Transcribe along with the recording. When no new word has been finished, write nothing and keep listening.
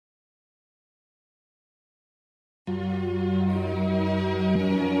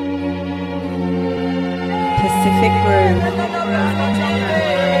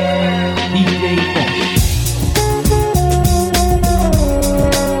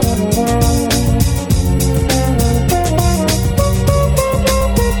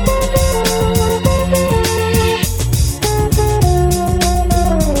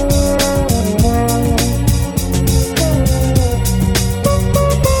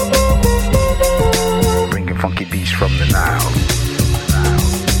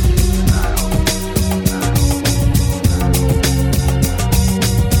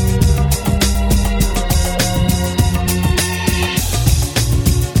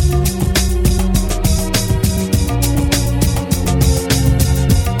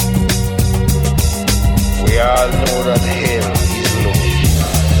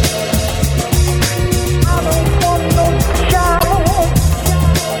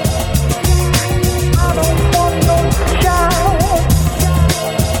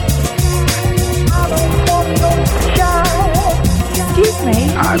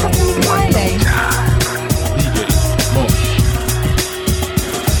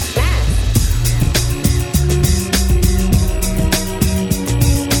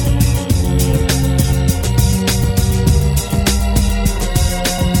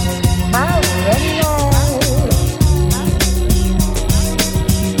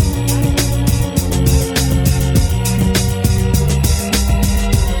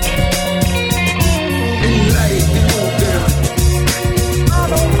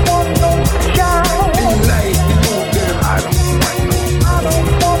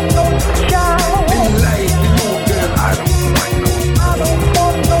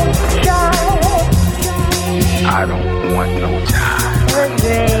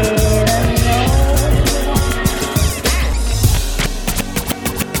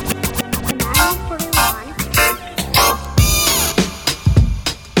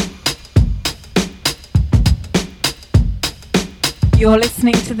You're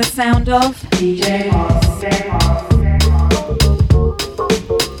listening to the sound of DJ Moss.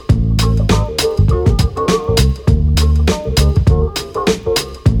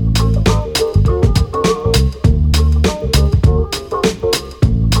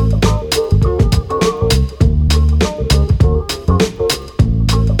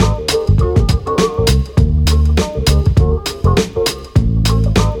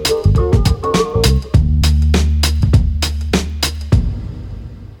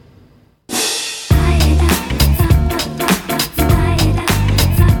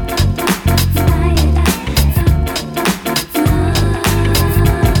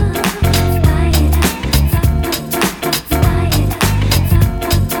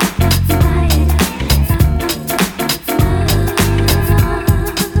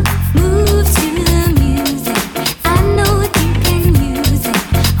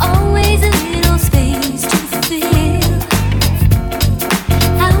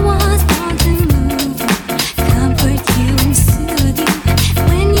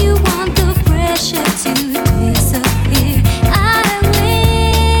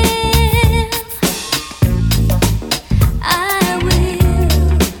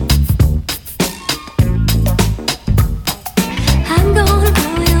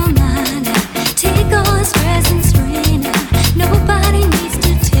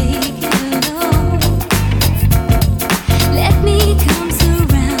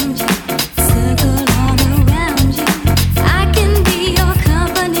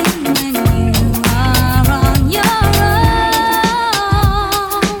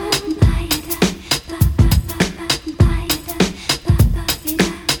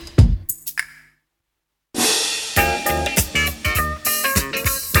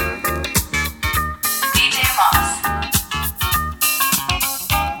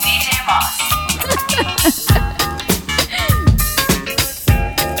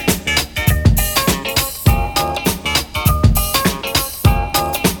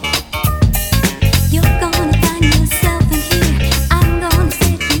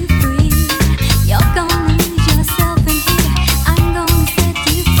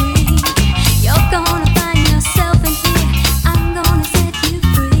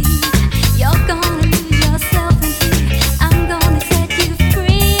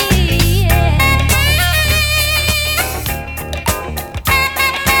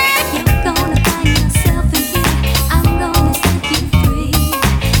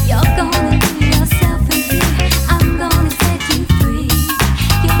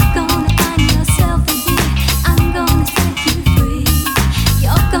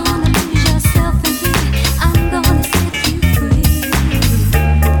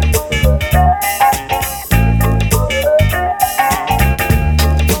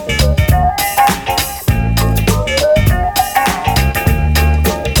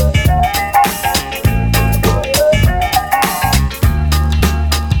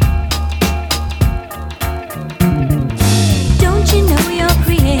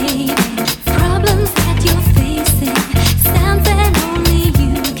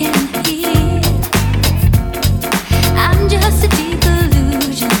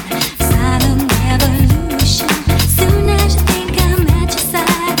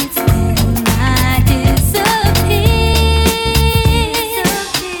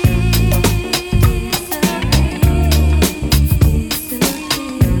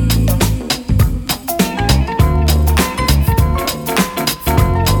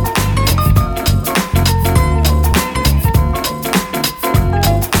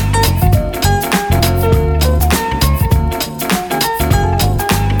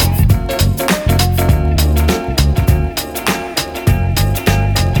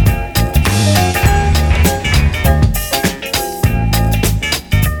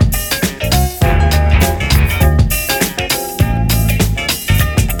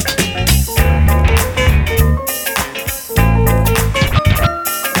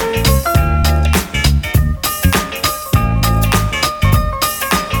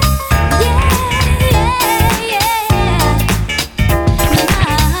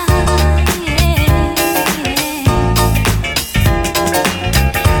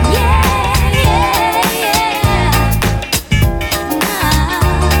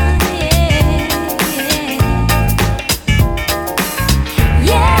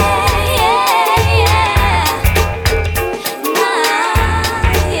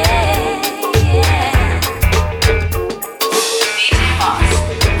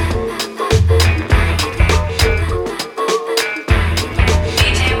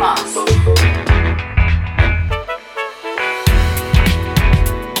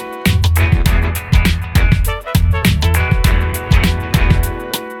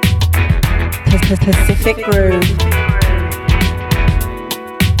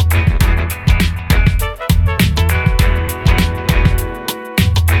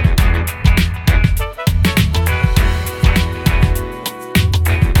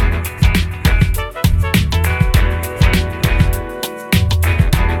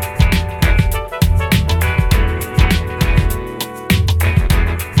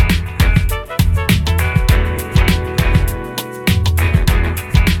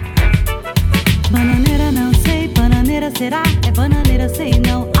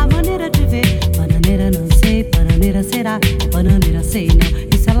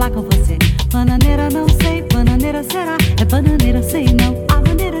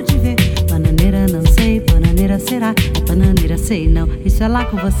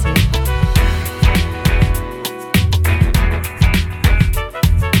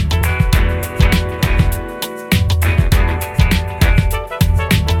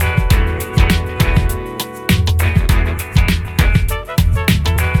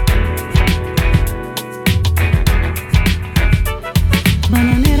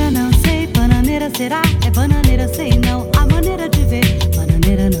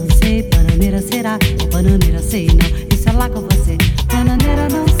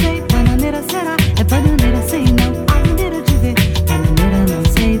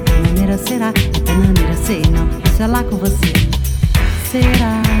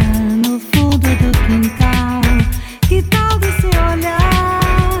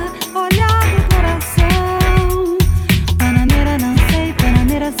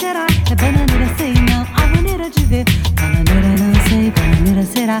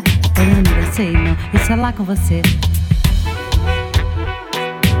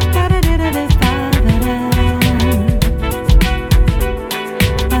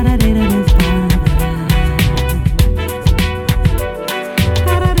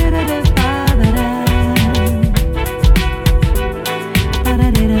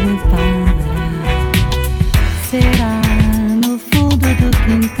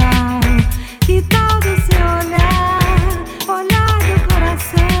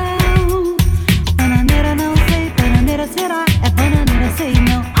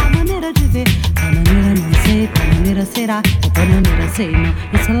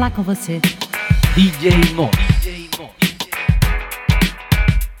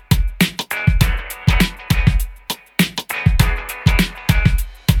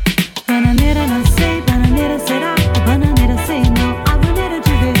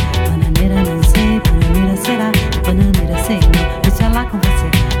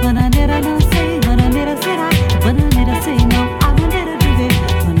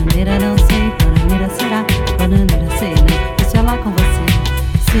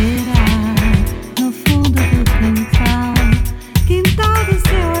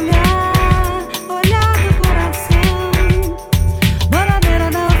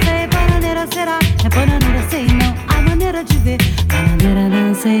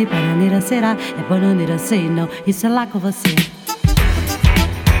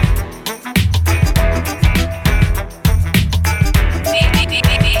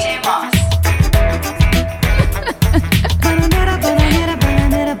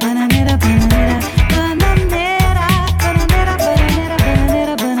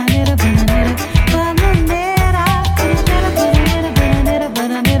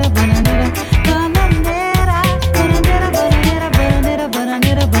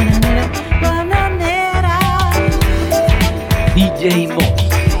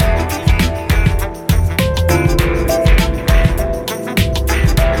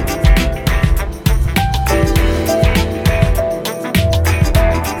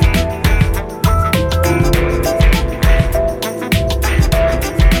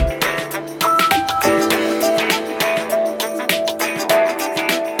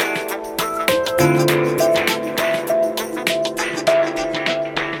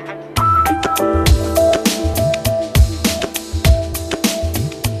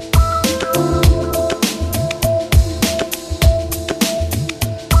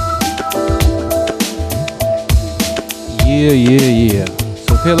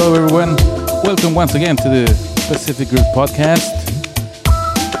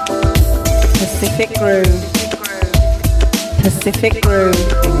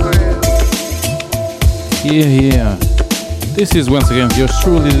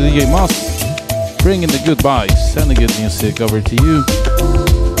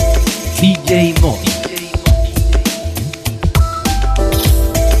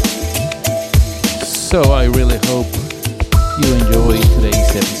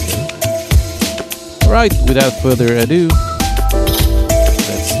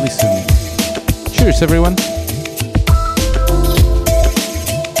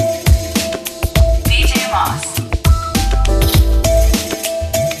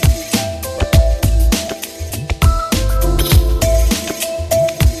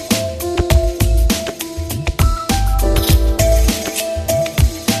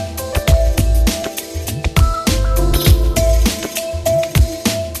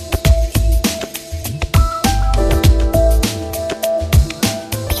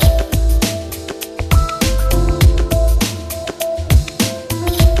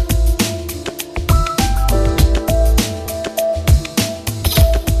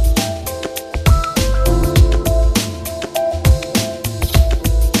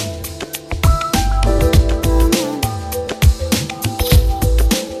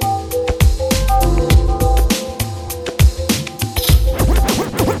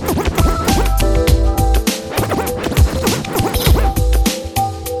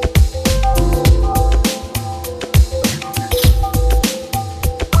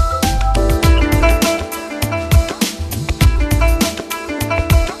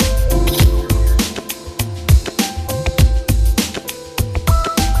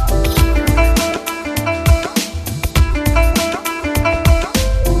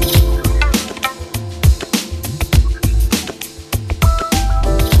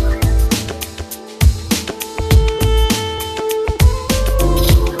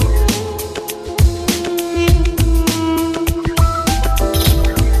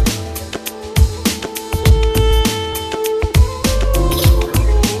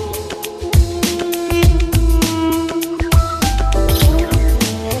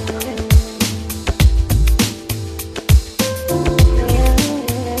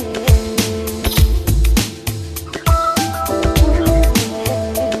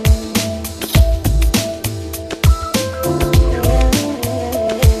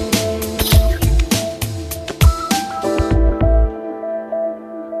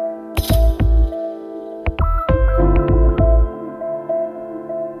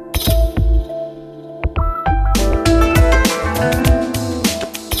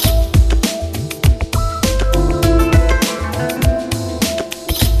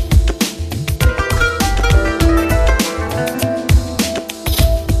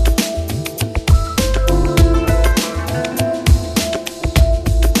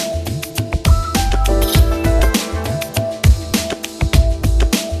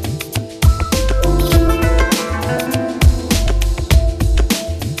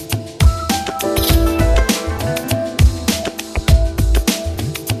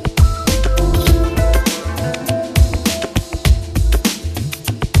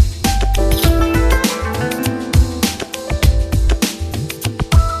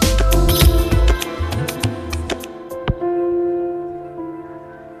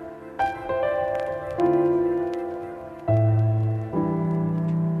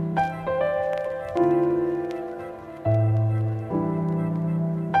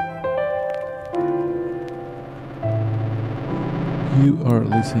 You are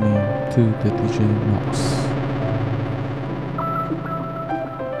listening to the DJ Moss.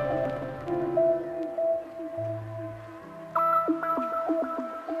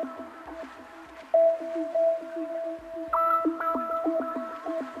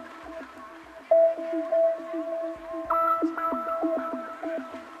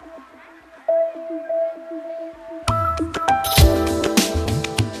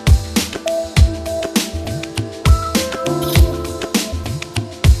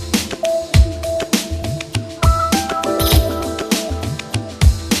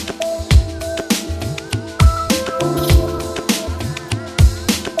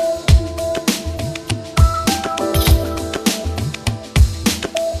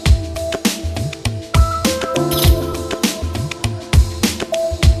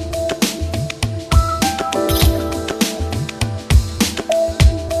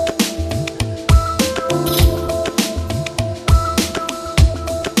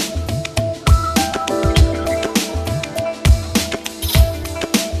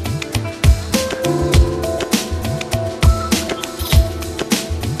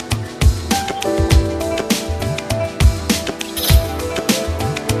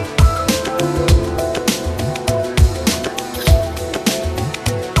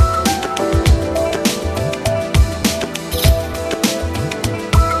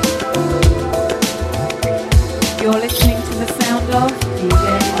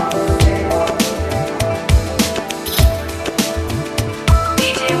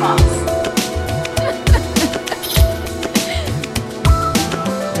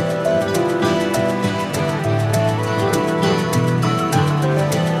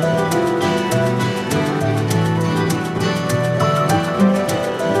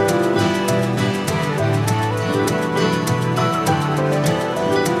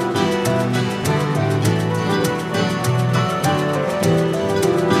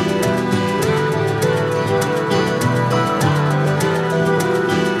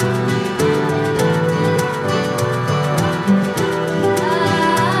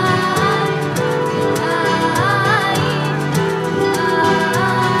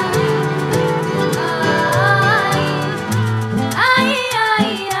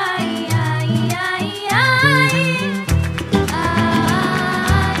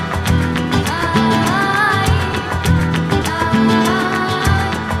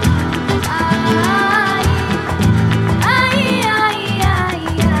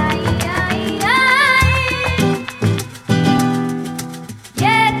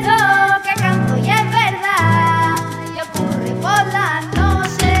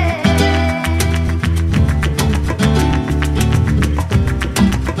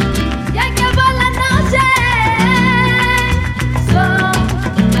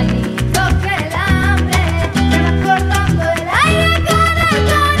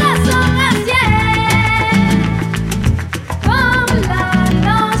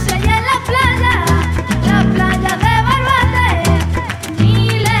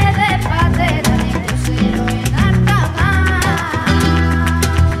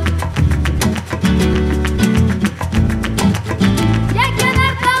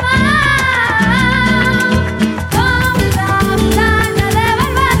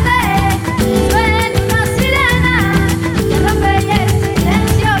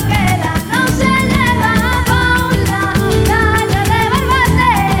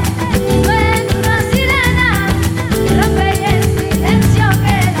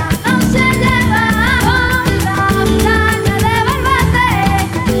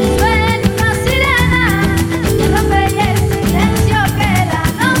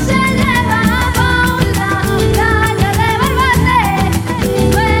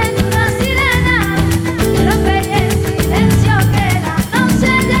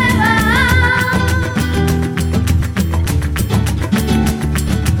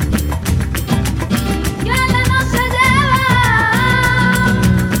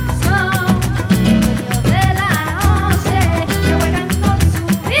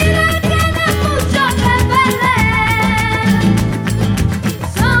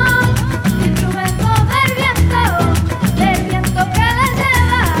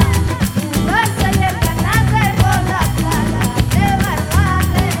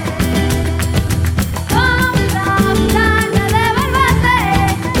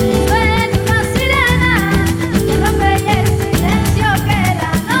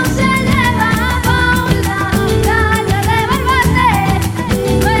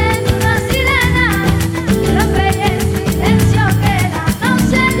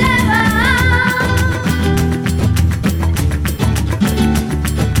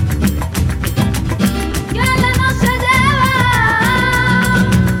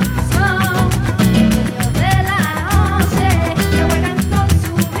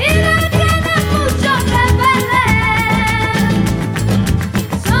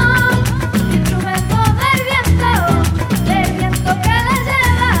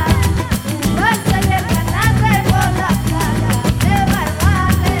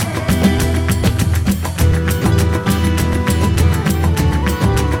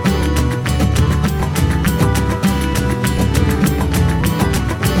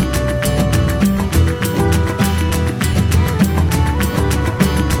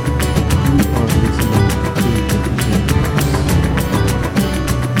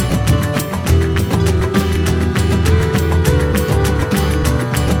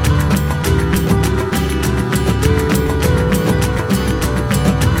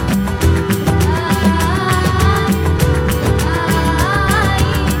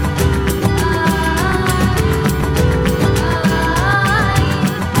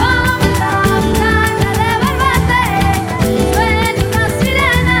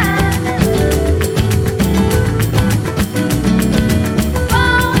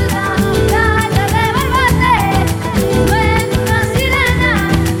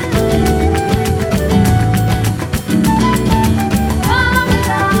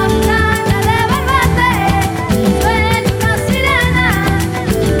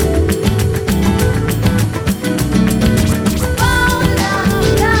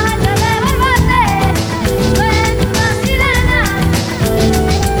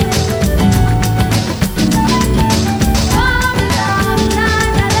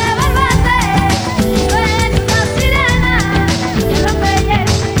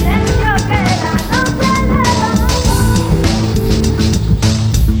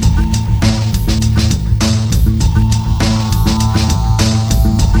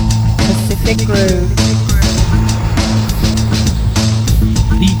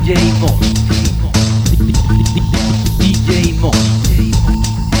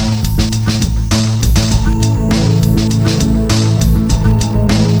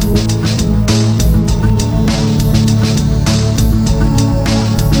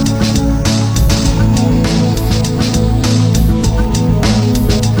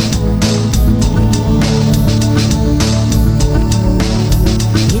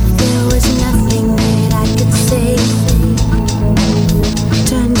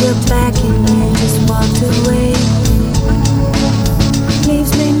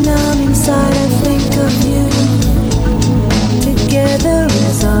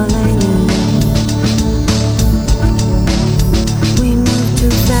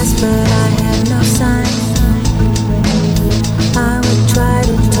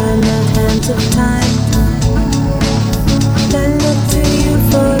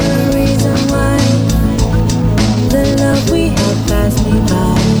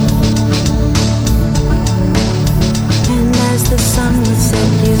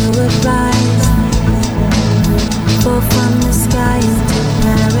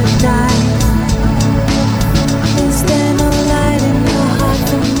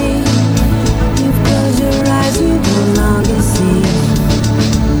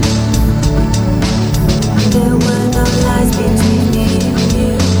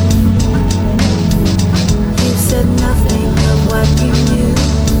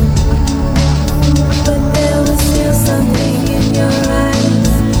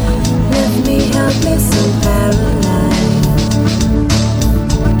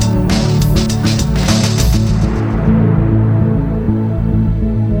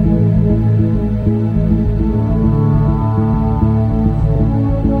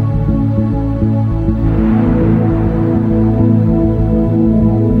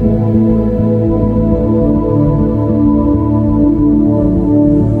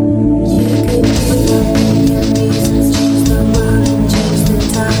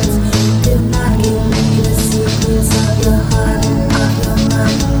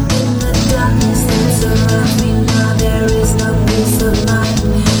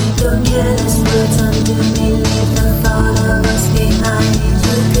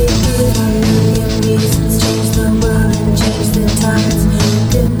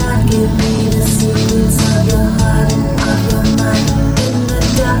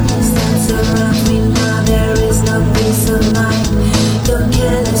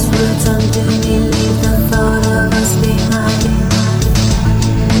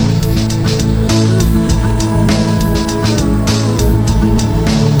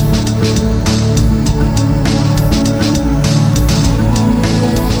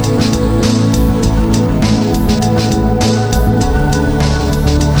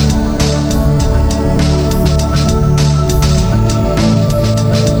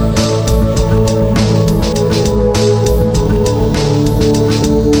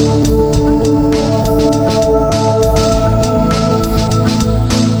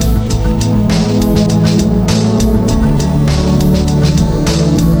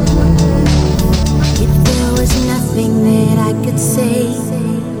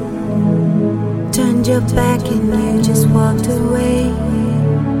 your back and you just walked away.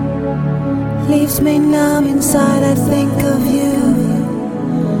 Leaves me numb inside, I think of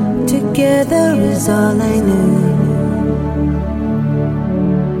you. Together is all I knew.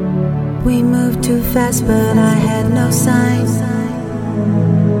 We moved too fast but I had no sign.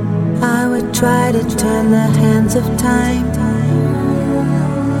 I would try to turn the hands of time.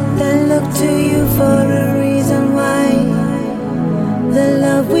 Then look to you for a reason why the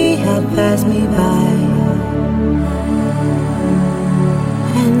love we had passed me by.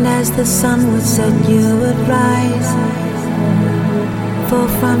 And as the sun would set, you would rise, fall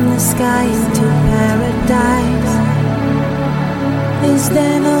from the sky into paradise. Is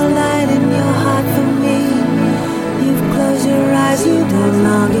there no light in your heart for me? You've closed your eyes, you no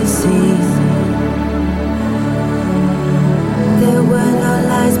longer see. There were no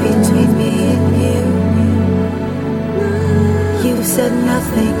lies between me and you. You said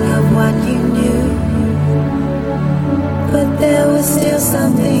nothing of what you knew, but there was still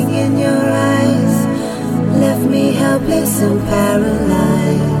something in your eyes, left me helpless and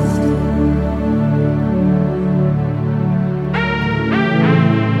paralyzed.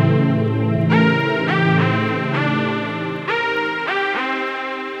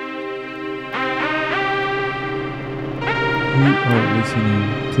 You are listening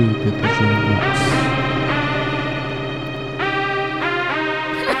to the DJ Moss.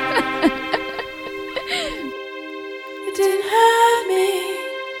 It didn't hurt me,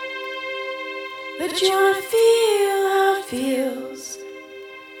 but you wanna feel how it feels.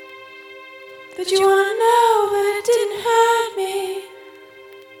 But you wanna know, but it didn't hurt me.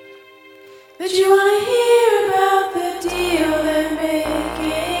 But you wanna hear about the deal they're making.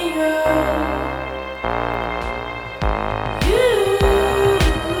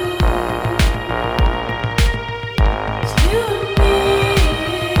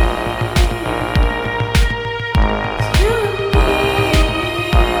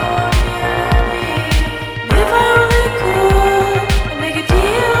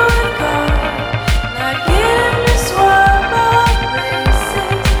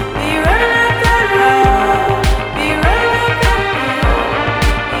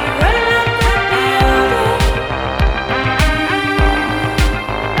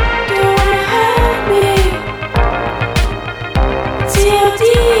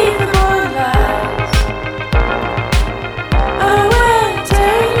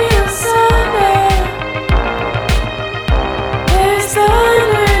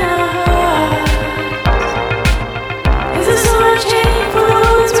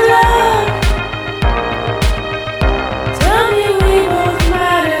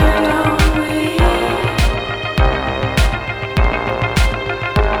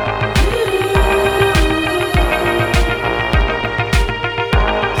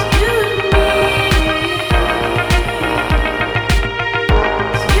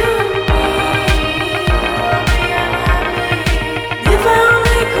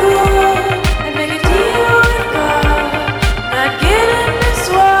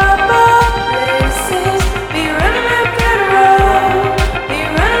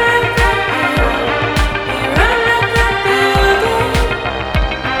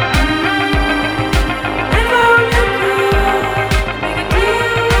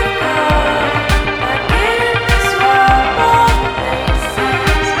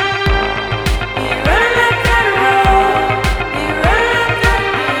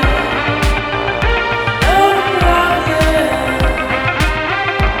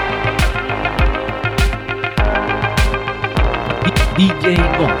 DJ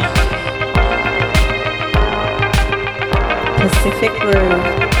Moss. Pacific Groove.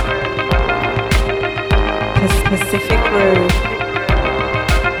 Pacific Groove.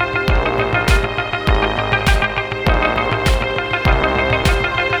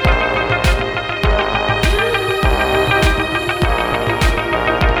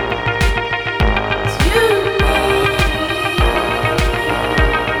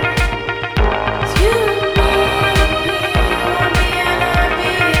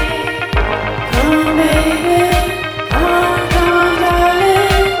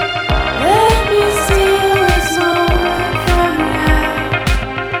 Let me steal this moment from you.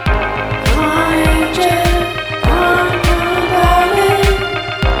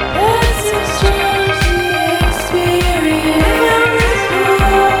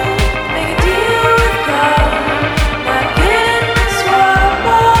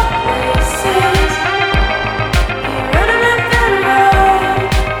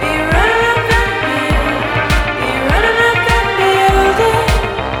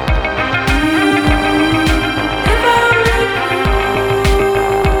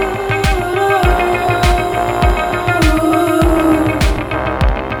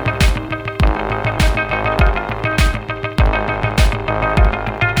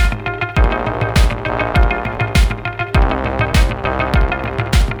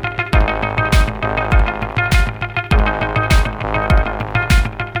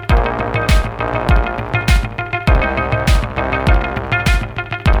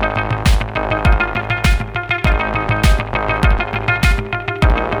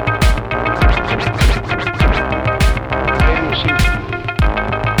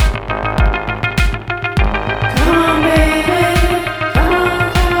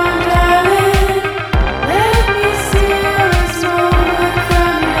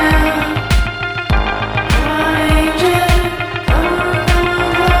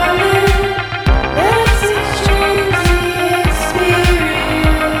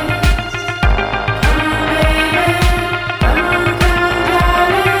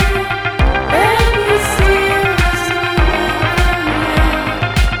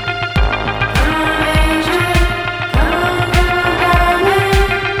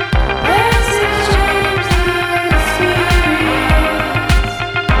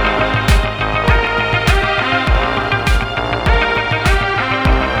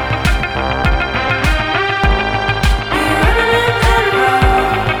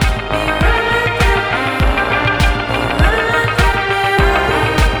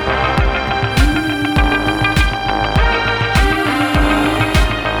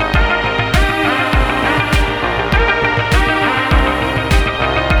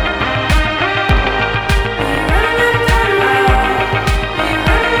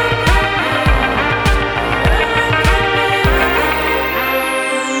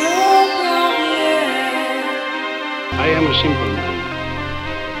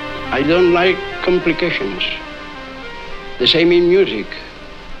 I don't like complications. The same in music.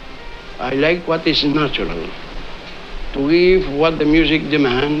 I like what is natural, to give what the music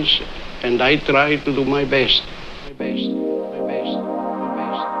demands, and I try to do my best. My best. My best. My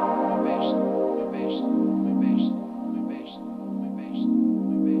best. My best. My best. My best. My best.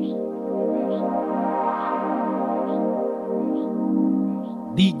 My best. My best.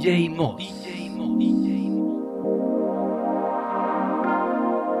 DJ Moss.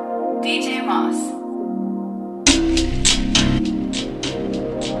 DJ Moss.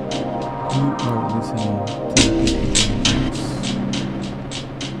 You are listening to DJ Moss.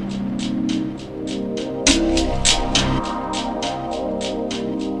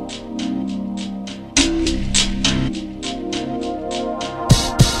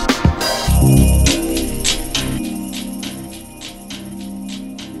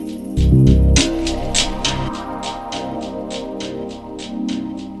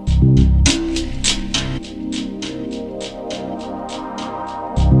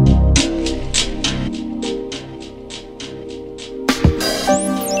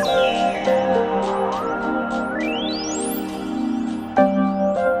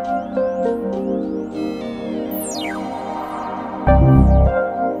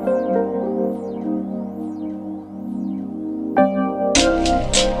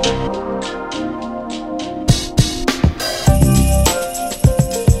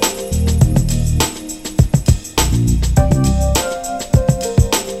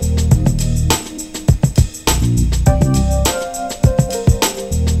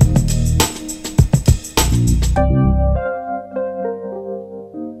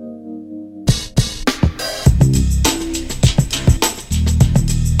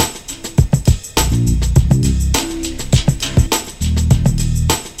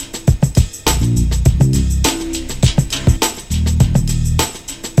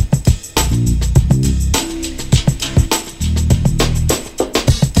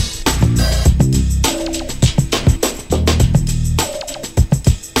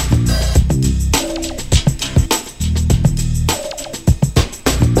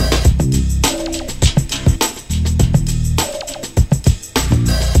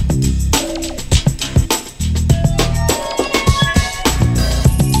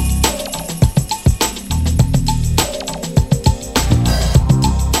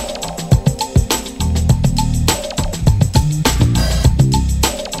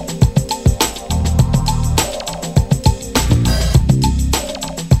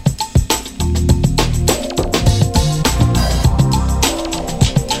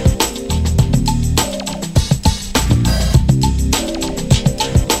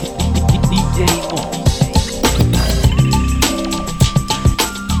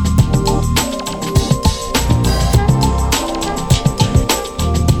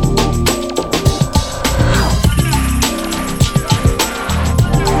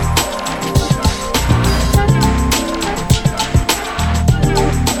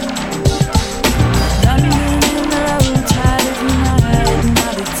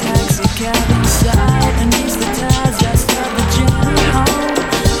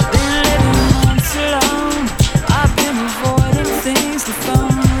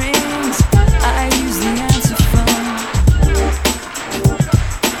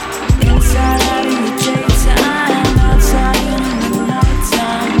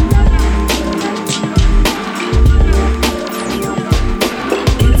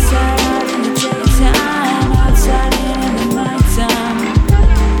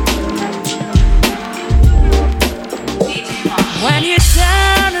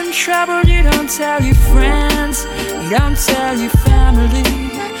 tell your friends, you don't tell your family.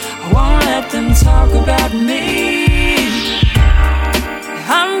 I won't let them talk about me.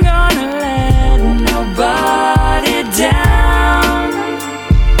 I'm gonna let nobody down.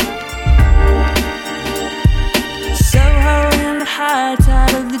 Soho in the high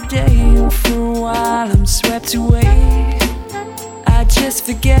tide of the day, and for a while I'm swept away. I just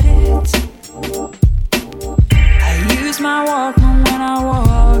forget it. I use my Walkman when I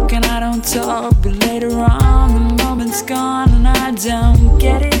walk, and I don't talk, but later on the moment's gone and I don't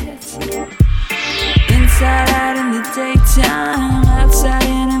get it. Inside out in the daytime, outside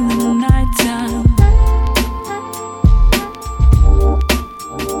in the nighttime.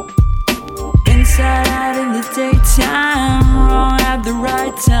 Inside out in the daytime, wrong at the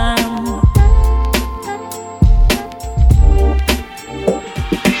right time.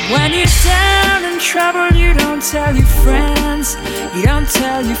 When you're down in trouble, you don't tell your friends, you don't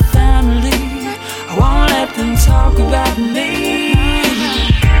tell your family. I won't let them talk about me.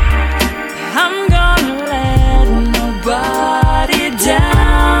 I'm gonna let nobody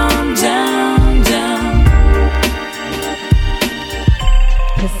down.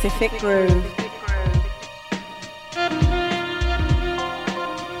 Pacific Groove.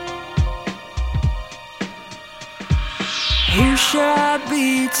 Who should I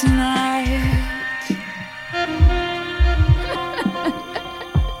be tonight?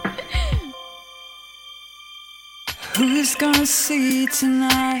 Who's gonna see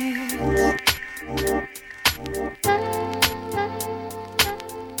tonight?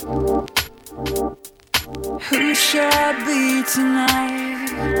 Who should I be tonight?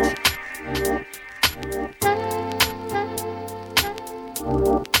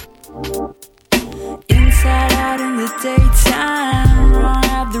 Inside out in the daytime, wrong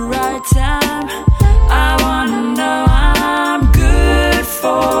at the right time. I wanna know I'm good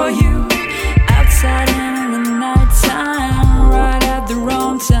for you. Outside and in the nighttime, right at the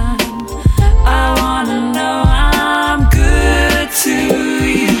wrong time. I wanna know I'm good to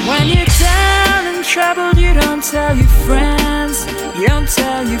you. When you're down and troubled, you don't tell your friends, you don't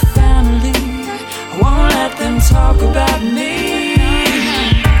tell your family. I won't let them talk about me.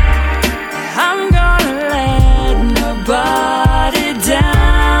 I'm gonna let nobody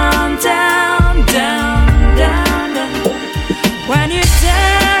down, down, down, down, down. When you're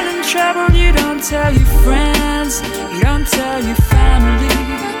down and troubled, you don't tell your friends, you don't tell your family.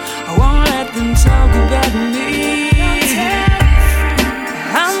 I won't let them talk about me.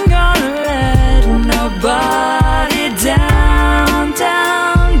 I'm gonna let nobody down,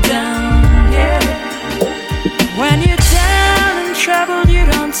 down, down, yeah. When you're down and troubled, you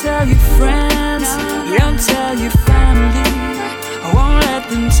don't tell your friends, you don't tell your family. I won't let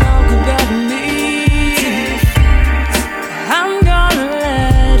them talk about me. I'm gonna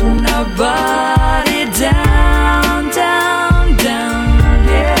let nobody down, down, down.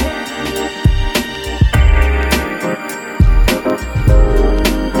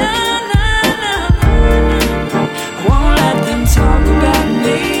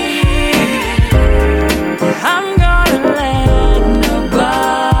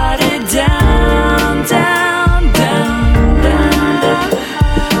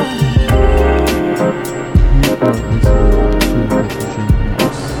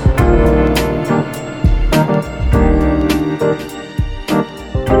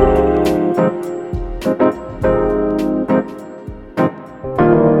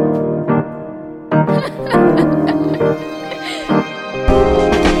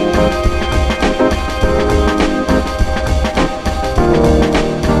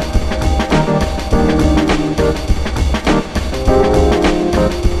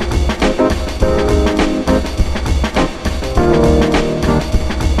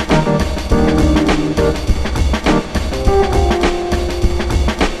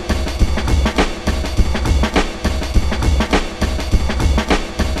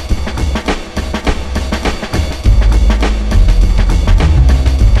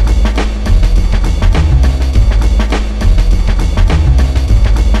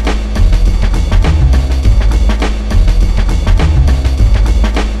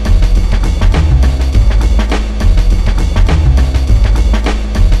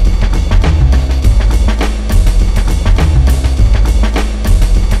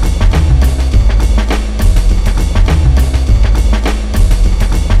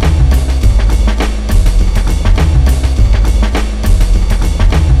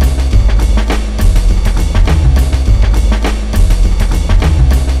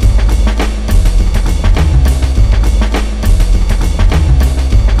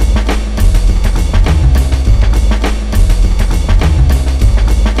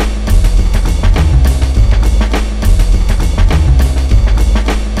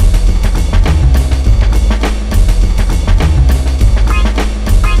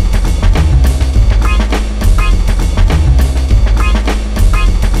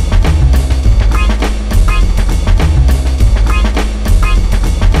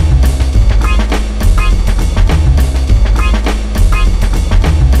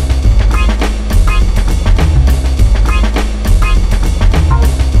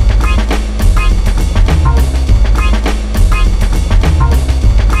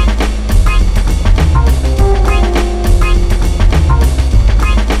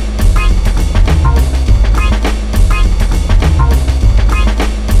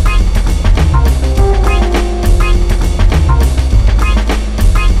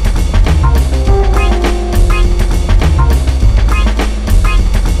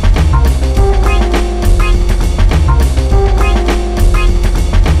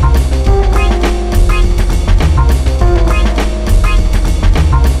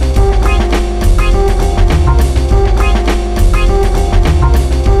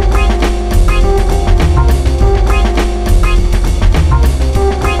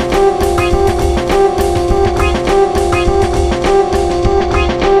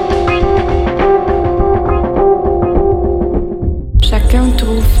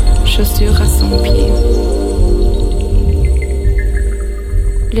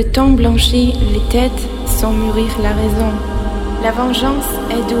 Le temps blanchit les têtes sans mûrir la raison. La vengeance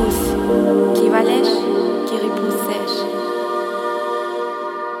est douce, qui va lèche, qui repousse sèche.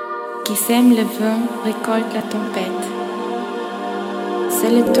 Qui sème le vent récolte la tempête.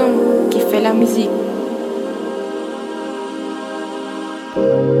 C'est le temps qui fait la musique.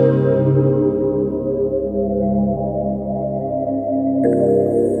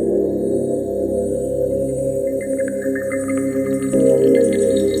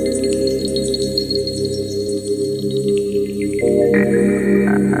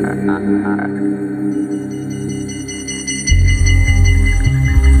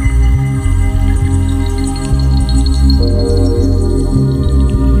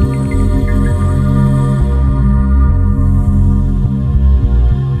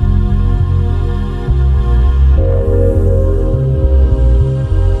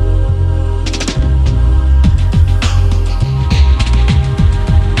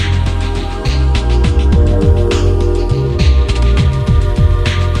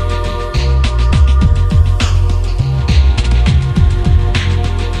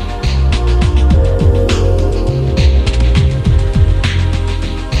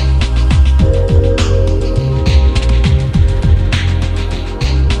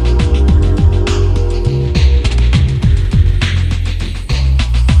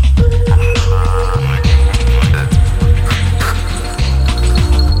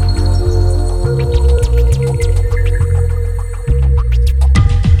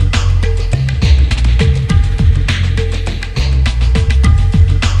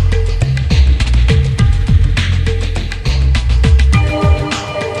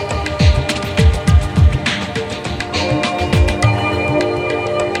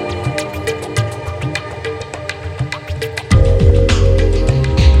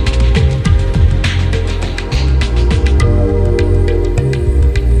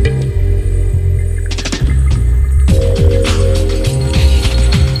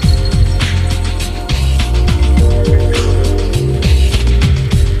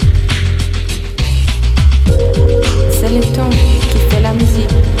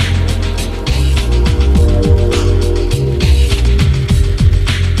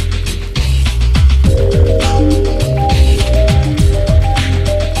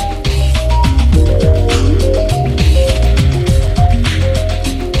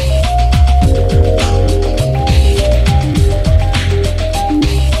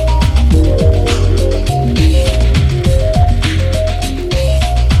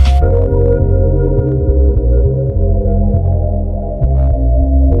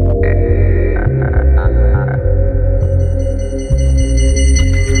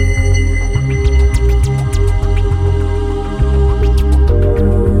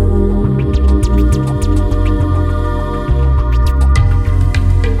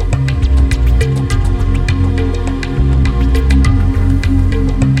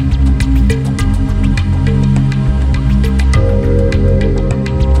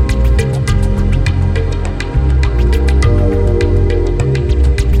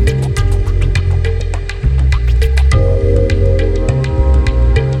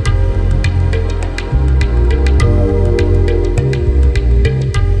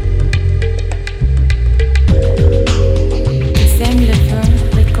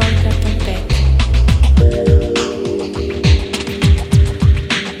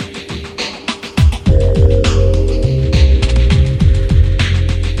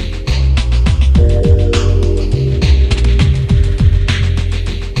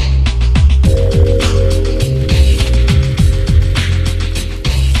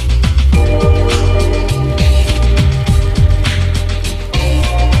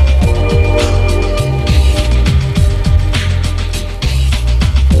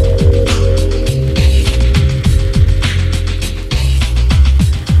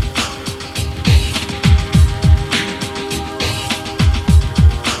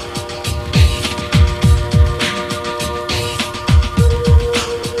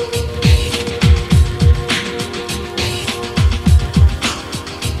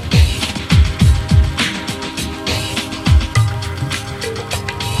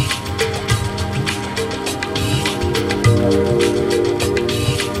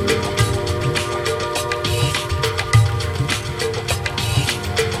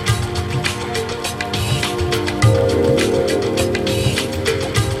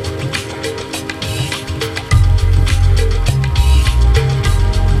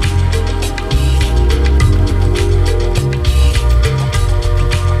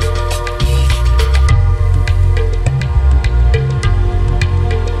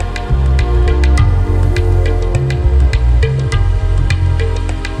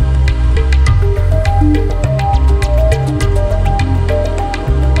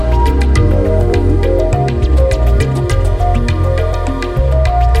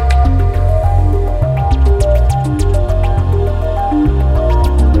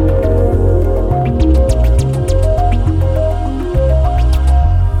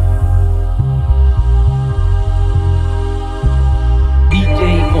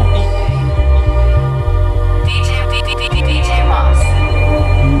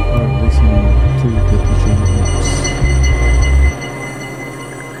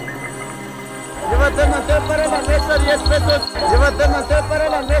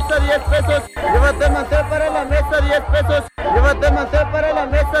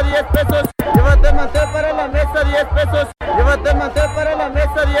 mesa 10 pesos. Llévate mantel para la mesa 10 pesos. Llévate mantel para la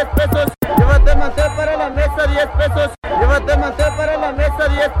mesa 10 pesos. Llévate mantel para la mesa 10 pesos. Llévate mantel para la mesa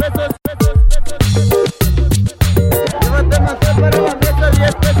 10 pesos. Llévate mantel para la mesa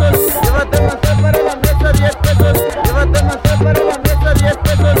 10 pesos. Llévate mantel para la mesa 10 pesos. Llévate mantel para la mesa 10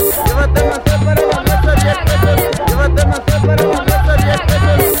 pesos. Llévate mantel para la mesa 10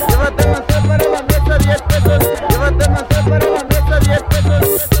 pesos. Llévate mantel para la mesa 10 pesos. Llévate mantel para la mesa 10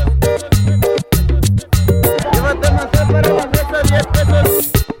 pesos. Llévate mantel para la mesa 10 pesos.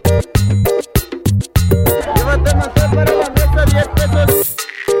 Llévate mantel para la mesa 10 pesos.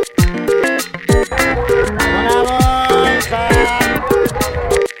 Llévate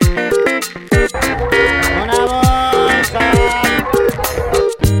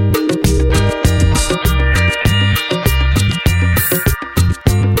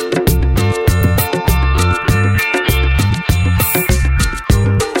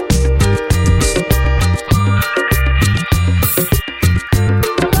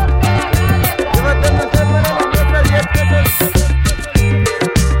para la mesa 10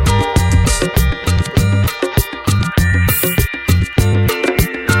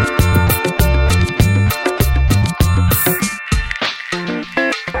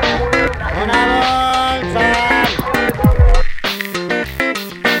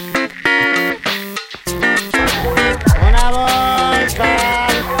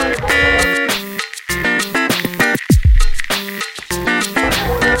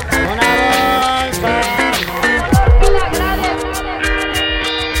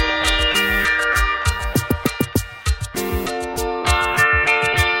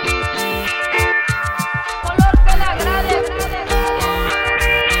 pesos.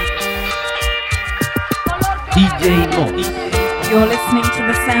 DJ Moss. You're listening to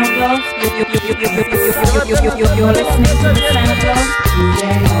the sound of. You're listening to the sound of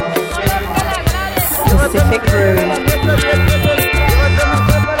Pacific Groove.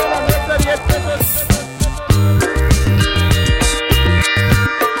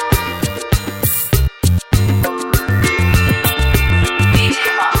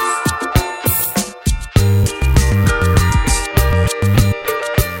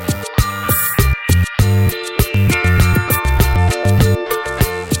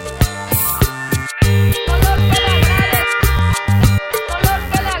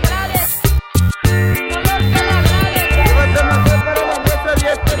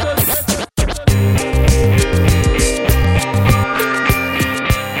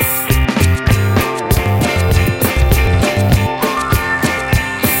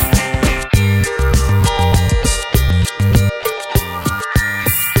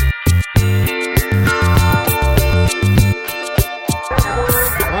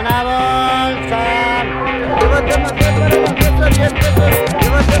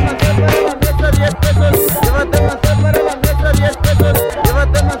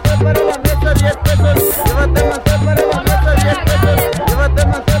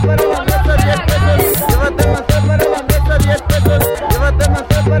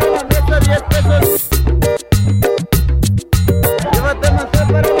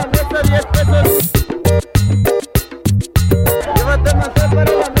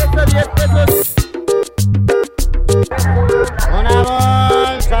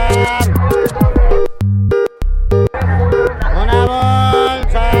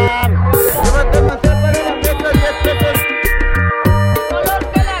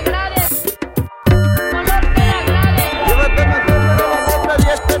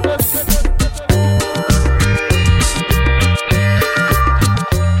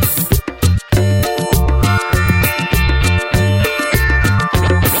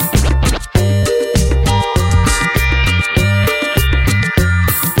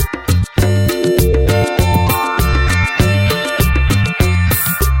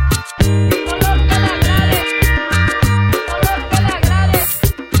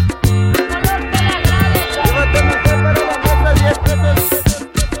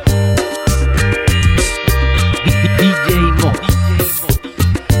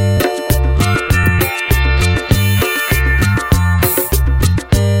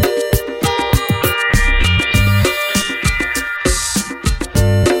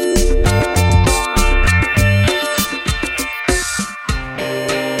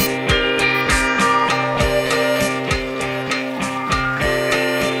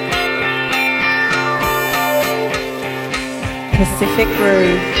 Pacific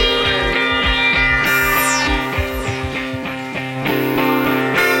Groove.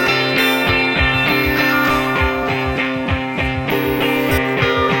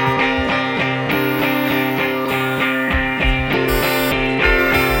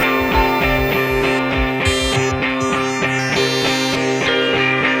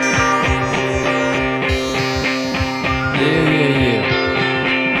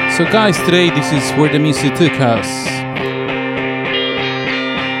 So guys, today this is where the music took us.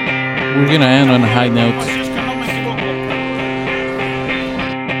 We're gonna end on a high note.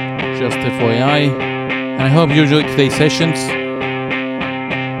 Just FYI. And I hope you enjoyed today's sessions.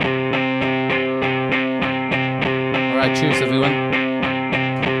 Alright, cheers everyone.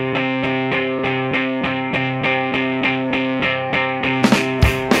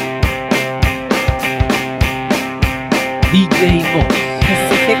 DJ Moss.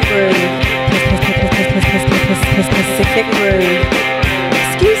 Pacific Groove. Pacific Groove.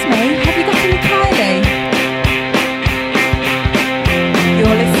 Excuse me, have you got any Kylie?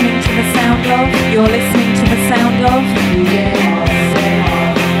 You're listening to the sound of. You're listening to the sound of.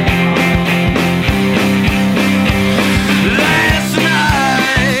 Last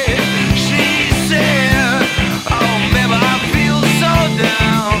night she said, "Oh, baby, I feel so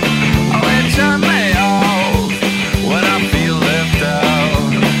down. Oh, it turned me off when I feel left out.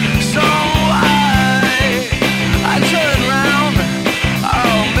 So I turn around.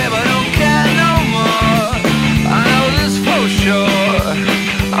 Oh, baby, I don't care no more. I know this for sure.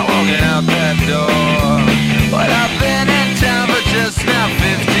 I'm walking out that door. But I've been in town for just now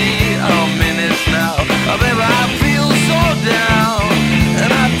 15 minutes now. Oh, baby, I feel so down,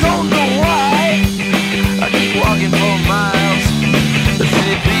 and I don't know why. I keep walking for miles. The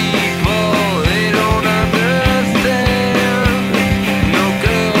city people, they don't understand. No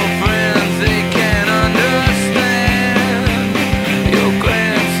girlfriends, they can't understand. Your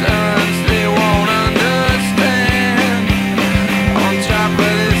grandsons, they won't understand. On top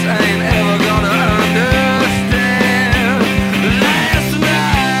of this, I ain't ever gonna understand. Last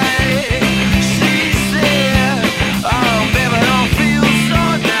night she said, "Oh, baby, I don't feel so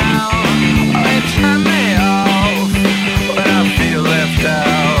down. Oh, it turned me off when I feel left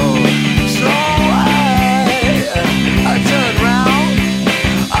out." So I turned round.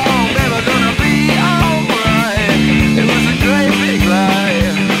 Oh, baby, gonna be alright. It was a great big lie,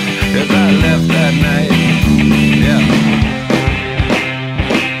 'cause I left that night. Yeah.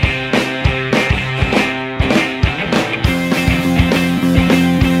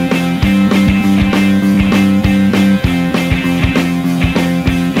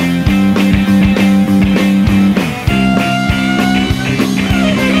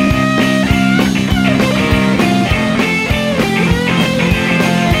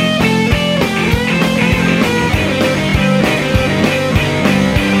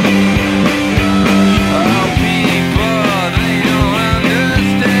 Oh, people, they don't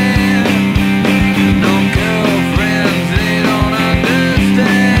understand. No girlfriends, they don't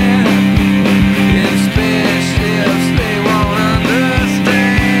understand. In spaceships, they won't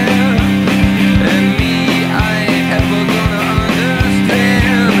understand. And me, I ain't ever gonna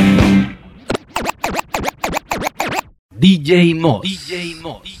understand. DJ Moss.